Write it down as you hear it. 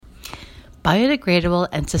biodegradable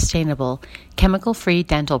and sustainable, chemical-free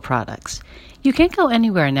dental products. You can't go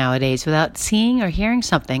anywhere nowadays without seeing or hearing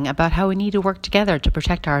something about how we need to work together to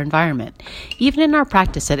protect our environment. Even in our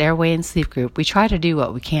practice at Airway and Sleep Group, we try to do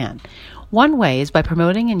what we can. One way is by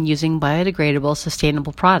promoting and using biodegradable,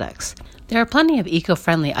 sustainable products. There are plenty of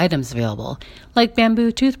eco-friendly items available, like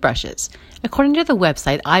bamboo toothbrushes. According to the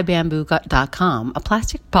website ibamboo.com, a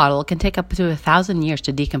plastic bottle can take up to 1,000 years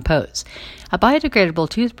to decompose. A biodegradable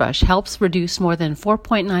toothbrush helps reduce more than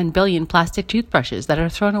 4.9 billion plastic toothbrushes that are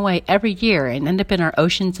thrown away every year and end up in our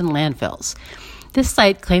oceans and landfills. This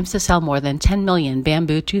site claims to sell more than 10 million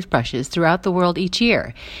bamboo toothbrushes throughout the world each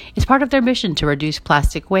year. It's part of their mission to reduce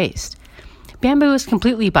plastic waste. Bamboo is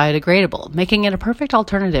completely biodegradable, making it a perfect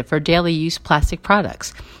alternative for daily use plastic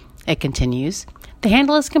products. It continues, the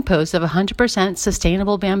handle is composed of 100%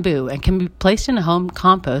 sustainable bamboo and can be placed in a home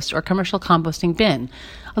compost or commercial composting bin,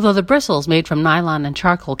 although the bristles made from nylon and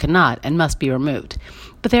charcoal cannot and must be removed.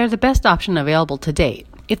 But they are the best option available to date.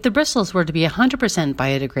 If the bristles were to be 100%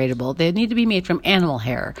 biodegradable, they would need to be made from animal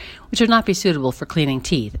hair, which would not be suitable for cleaning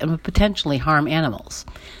teeth and would potentially harm animals.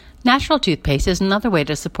 Natural toothpaste is another way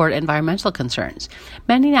to support environmental concerns.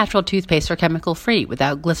 Many natural toothpastes are chemical-free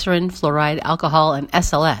without glycerin, fluoride, alcohol, and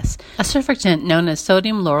SLS, a surfactant known as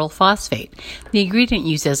sodium lauryl phosphate, the ingredient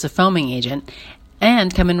used as a foaming agent,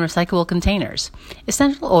 and come in recyclable containers.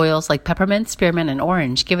 Essential oils like peppermint, spearmint, and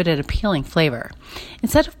orange give it an appealing flavor.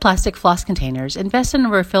 Instead of plastic floss containers, invest in a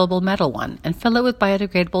refillable metal one and fill it with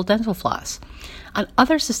biodegradable dental floss.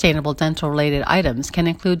 Other sustainable dental-related items can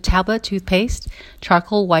include tablet toothpaste,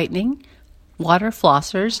 charcoal whitening, water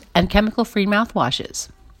flossers, and chemical-free mouthwashes.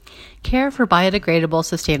 Care for biodegradable,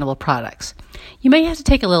 sustainable products. You may have to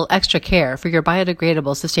take a little extra care for your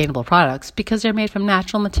biodegradable, sustainable products because they're made from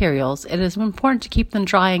natural materials. It is important to keep them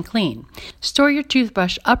dry and clean. Store your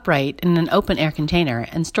toothbrush upright in an open-air container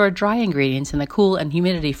and store dry ingredients in a cool and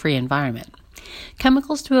humidity-free environment.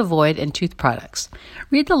 Chemicals to avoid in tooth products.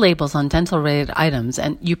 Read the labels on dental-related items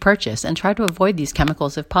you purchase and try to avoid these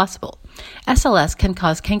chemicals if possible. SLS can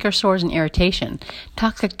cause canker sores and irritation,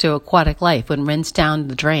 toxic to aquatic life when rinsed down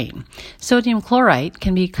the drain. Sodium chlorite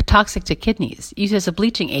can be toxic to kidneys, used as a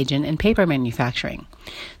bleaching agent in paper manufacturing.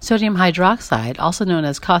 Sodium hydroxide, also known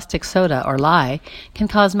as caustic soda or lye, can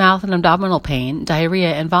cause mouth and abdominal pain,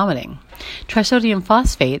 diarrhea, and vomiting. Trisodium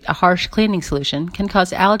phosphate, a harsh cleaning solution, can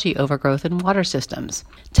cause algae overgrowth in water systems.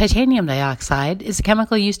 Titanium dioxide is a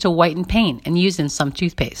chemical used to whiten paint and used in some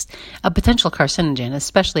toothpaste, a potential carcinogen,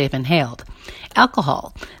 especially if inhaled.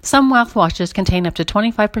 Alcohol. Some mouthwashes contain up to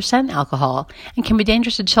 25% alcohol and can be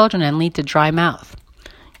dangerous to children and lead to dry mouth.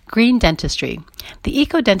 Green dentistry. The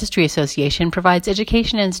Eco-Dentistry Association provides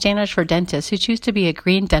education and standards for dentists who choose to be a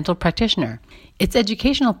green dental practitioner. Its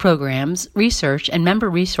educational programs, research, and member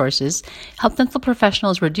resources help dental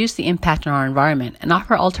professionals reduce the impact on our environment and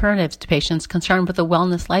offer alternatives to patients concerned with a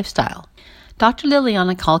wellness lifestyle. Dr.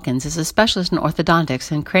 Liliana Calkins is a specialist in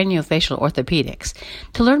orthodontics and craniofacial orthopedics.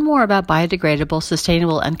 To learn more about biodegradable,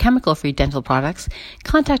 sustainable, and chemical-free dental products,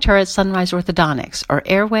 contact her at Sunrise Orthodontics or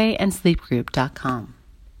airwayandsleepgroup.com.